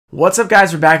What's up,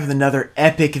 guys? We're back with another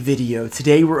epic video.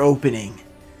 Today we're opening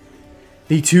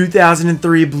the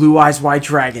 2003 Blue Eyes White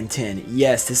Dragon tin.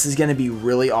 Yes, this is going to be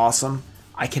really awesome.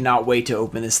 I cannot wait to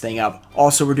open this thing up.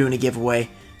 Also, we're doing a giveaway.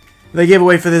 The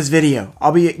giveaway for this video,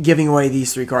 I'll be giving away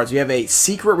these three cards. We have a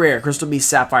Secret Rare Crystal Beast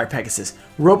Sapphire Pegasus,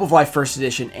 Rope of Life First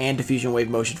Edition, and Diffusion Wave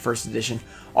Motion First Edition.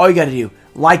 All you got to do,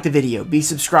 like the video, be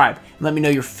subscribed, and let me know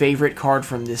your favorite card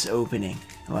from this opening.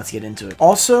 Let's get into it.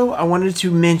 Also, I wanted to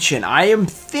mention, I am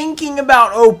thinking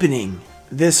about opening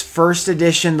this first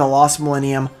edition, the Lost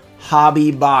Millennium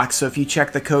hobby box. So if you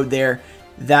check the code there,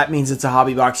 that means it's a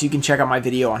hobby box. You can check out my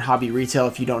video on hobby retail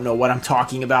if you don't know what I'm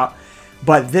talking about.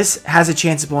 But this has a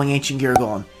chance of pulling Ancient Gear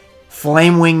Golem,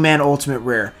 Flame Wingman Ultimate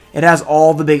Rare. It has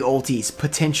all the big ultis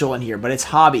potential in here, but it's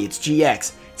hobby, it's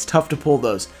GX. It's tough to pull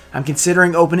those. I'm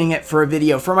considering opening it for a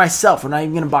video for myself. We're not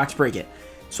even going to box break it.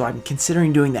 So I'm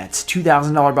considering doing that. It's a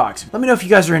 $2,000 box. Let me know if you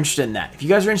guys are interested in that. If you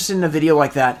guys are interested in a video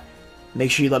like that, make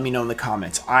sure you let me know in the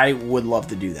comments. I would love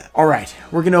to do that. Alright,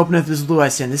 we're going to open up this Blue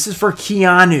Eyes tin. This is for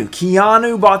Keanu.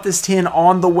 Keanu bought this tin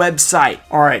on the website.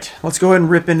 Alright, let's go ahead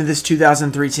and rip into this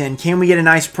 2003 tin. Can we get a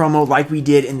nice promo like we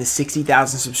did in the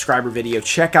 60,000 subscriber video?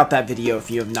 Check out that video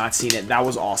if you have not seen it. That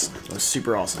was awesome. That was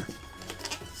super awesome.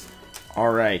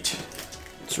 Alright,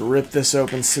 let's rip this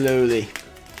open slowly.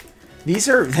 These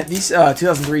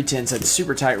 2003 tins had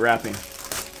super tight wrapping.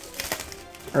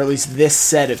 Or at least this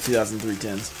set of 2003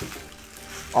 tins.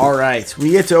 Alright,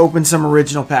 we get to open some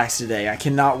original packs today. I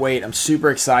cannot wait. I'm super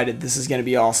excited. This is going to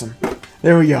be awesome.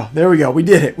 There we go. There we go. We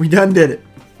did it. We done did it.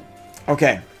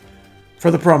 Okay. For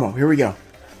the promo. Here we go.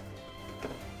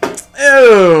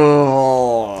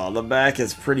 Oh, the back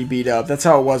is pretty beat up. That's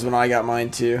how it was when I got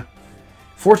mine too.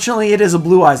 Fortunately, it is a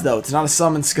Blue Eyes though. It's not a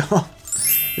Summon Skull.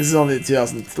 This is only the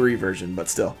 2003 version, but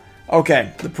still.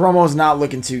 Okay, the promo is not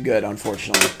looking too good,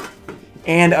 unfortunately.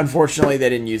 And unfortunately, they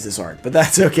didn't use this art, but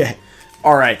that's okay.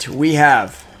 Alright, we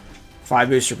have 5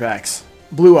 booster packs.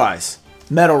 Blue Eyes,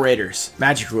 Metal Raiders,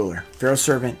 Magic Ruler, Pharaoh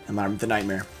Servant, and Labyrinth of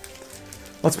Nightmare.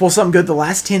 Let's pull something good. The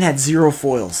last tin had 0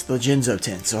 foils, the Jinzo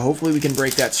tin, so hopefully we can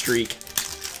break that streak.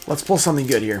 Let's pull something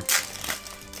good here.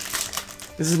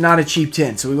 This is not a cheap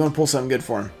tin, so we want to pull something good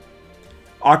for him.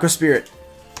 Aqua Spirit.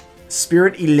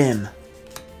 Spirit Elim,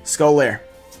 Skull Lair,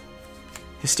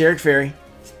 Hysteric Fairy,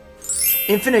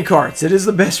 Infinite Cards. It is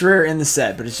the best rare in the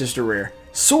set, but it's just a rare.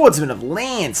 Swordsman of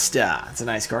Landstar. It's a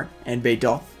nice card. And Bait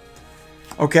Doll.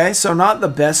 Okay, so not the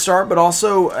best start, but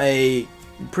also a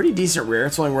pretty decent rare.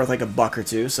 It's only worth like $1 or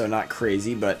 $2, so not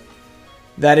crazy, but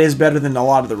that is better than a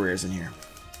lot of the rares in here.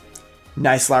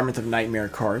 Nice Labyrinth of Nightmare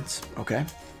cards. Okay.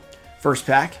 First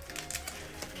pack.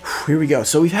 Here we go.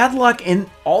 So we've had luck in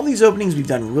all these openings. We've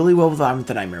done really well with Labyrinth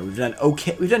of Nightmare. We've done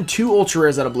okay. We've done 2 ultra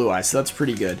rares out of Blue Eyes, so that's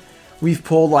pretty good. We've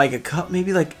pulled like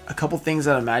maybe like a couple things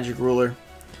out of Magic Ruler.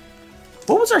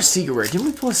 What was our secret rare? Didn't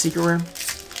we pull a secret rare?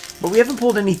 But we haven't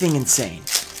pulled anything insane.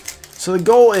 So the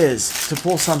goal is to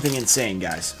pull something insane,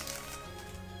 guys.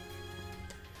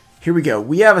 Here we go.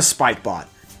 We have a Spike Bot.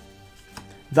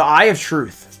 The Eye of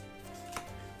Truth.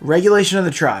 Regulation of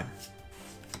the Tribe.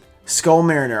 Skull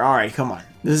Mariner. Alright, come on.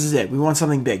 This is it. We want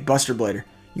something big. Buster Blader.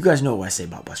 You guys know what I say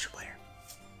about Buster Blader.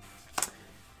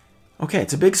 Okay,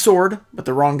 it's a big sword, but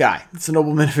the wrong guy. It's a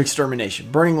Nobleman of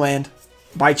Extermination. Burning Land,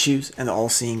 Bite Shoes, and the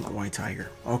All-Seeing White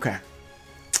Tiger. Okay.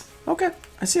 Okay,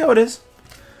 I see how it is.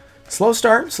 Slow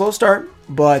start,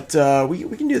 but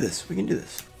we can do this. We can do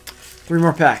this. 3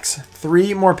 more packs.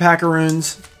 3 more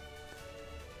Packaroons.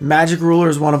 Magic Ruler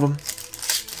is one of them.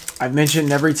 I've mentioned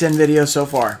in every 10 videos so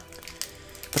far.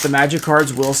 But the magic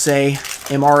cards will say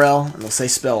MRL and they'll say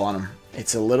spell on them.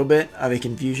 It's a little bit of a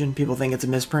confusion. People think it's a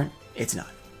misprint. It's not.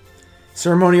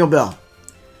 Ceremonial Bell.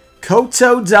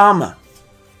 Koto Dama.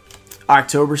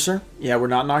 October, sir. Yeah, we're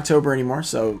not in October anymore,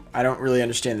 so I don't really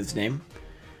understand its name.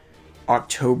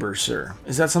 October, sir.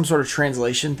 Is that some sort of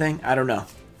translation thing? I don't know.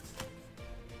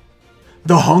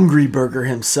 The Hungry Burger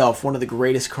himself. One of the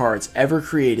greatest cards ever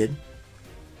created.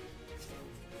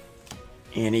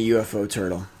 And a UFO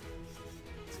turtle.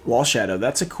 Wall Shadow,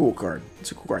 that's a cool card.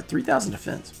 It's a cool card. 3,000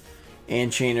 defense.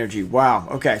 And Chain Energy. Wow.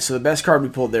 Okay, so the best card we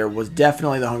pulled there was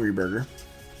definitely the Hungry Burger.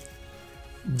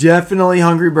 Definitely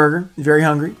Hungry Burger. Very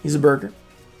hungry. He's a burger.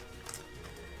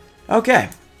 Okay.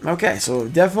 Okay, so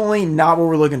definitely not what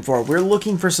we're looking for. We're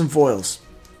looking for some foils.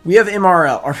 We have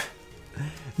MRL. Or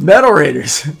Metal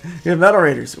Raiders. We have Metal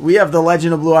Raiders. We have the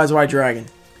Legend of Blue Eyes White Dragon.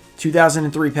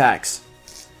 2003 packs.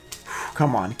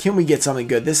 Come on, can we get something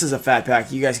good? This is a fat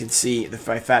pack. You guys can see the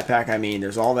fat pack I mean.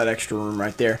 There's all that extra room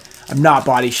right there. I'm not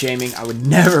body shaming. I would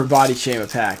never body shame a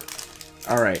pack.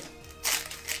 Alright.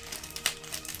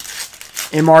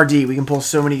 MRD. We can pull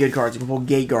so many good cards. We can pull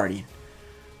Gate Guardian.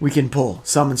 We can pull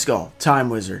Summon Skull, Time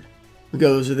Wizard. We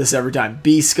go through this every time.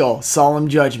 Beast Skull, Solemn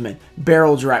Judgment,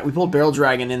 Barrel Dragon. We pulled Barrel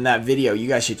Dragon in that video. You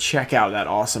guys should check out that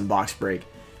awesome box break.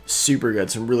 Super good.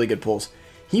 Some really good pulls.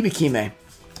 Hibikime.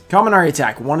 Kaminari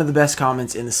Attack. One of the best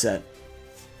comments in the set.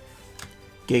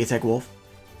 Gigatech Wolf.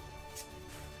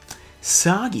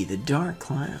 Soggy the Dark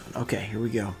Clown. Okay, here we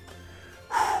go.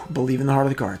 Believe in the heart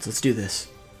of the cards. Let's do this.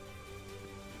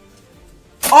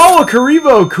 Oh, a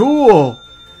Karibo. Cool.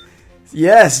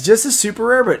 Yes, just a super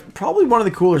rare, but probably one of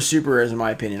the cooler super rares in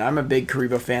my opinion. I'm a big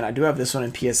Karibo fan. I do have this one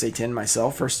in PSA 10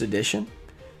 myself, first edition.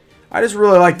 I just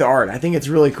really like the art. I think it's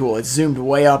really cool. It's zoomed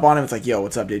way up on him. It's like, yo,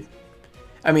 what's up, dude?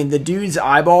 I mean, the dude's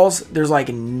eyeballs, there's like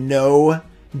no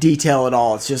detail at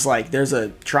all. It's just like there's a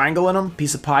triangle in them,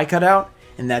 piece of pie cut out,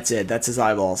 and that's it. That's his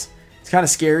eyeballs. It's kind of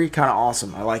scary, kind of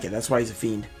awesome. I like it. That's why he's a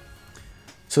fiend.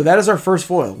 So that is our first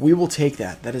foil. We will take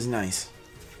that. That is nice.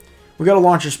 We got a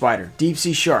Launcher Spider, Deep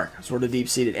Sea Shark, sort of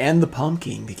deep-seated, and the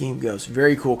Pumpkin, the King of Ghosts.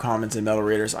 Very cool comments in Metal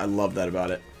Raiders. I love that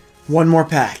about it. One more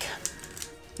pack.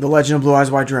 The Legend of Blue Eyes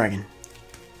White Dragon.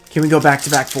 Can we go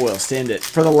back-to-back foils to end it?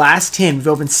 For the last 10, we've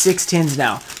opened 6 tins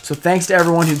now. So thanks to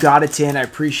everyone who got a 10. I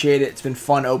appreciate it. It's been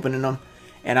fun opening them.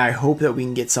 And I hope that we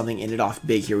can get something ended off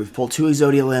big here. We've pulled 2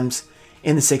 Exodia limbs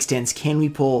in the 6 tins. Can we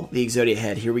pull the Exodia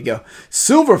head? Here we go.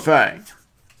 Silver Fang.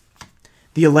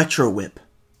 The Electro Whip.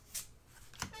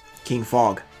 King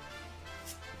Fog.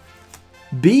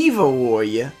 Beaver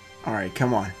Warrior. Alright,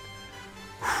 come on.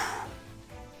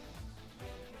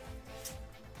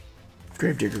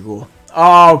 Gravedigger Ghoul.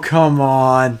 Oh, come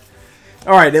on.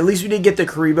 Alright, at least we did get the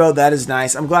Karibo. That is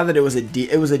nice. I'm glad that it was a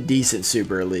decent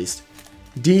super at least.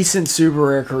 Decent super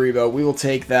rare Karibo. We will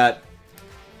take that.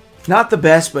 Not the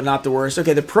best, but not the worst.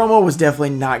 Okay, the promo was definitely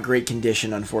not great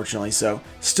condition, unfortunately. So,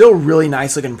 still really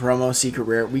nice looking promo, secret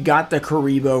rare. We got the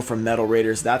Karibo from Metal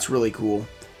Raiders. That's really cool.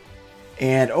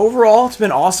 And overall, it's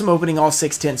been awesome opening all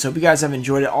 6 tins. So, hope you guys have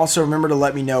enjoyed it. Also, remember to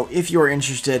let me know if you're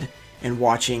interested in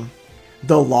watching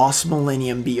the Lost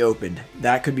Millennium be opened.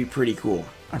 That could be pretty cool.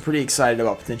 I'm pretty excited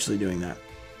about potentially doing that.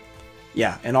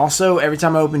 Yeah, and also, every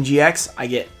time I open GX, I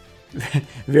get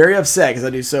very upset because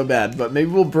I do so bad. But maybe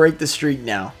we'll break the streak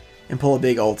now and pull a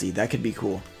big ulti. That could be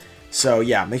cool. So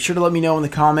yeah, make sure to let me know in the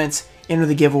comments. Enter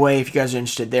the giveaway if you guys are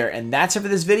interested there. And that's it for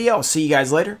this video. I'll see you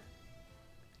guys later.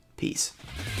 Peace.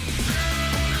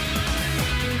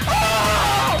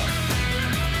 Oh!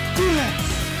 Yes!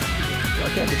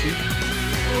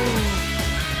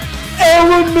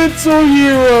 Elemental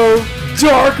Hero!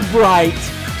 Dark Bright!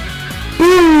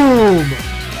 Boom!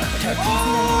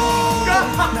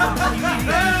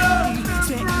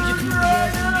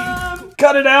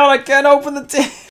 Cut it out, I can't open the tin.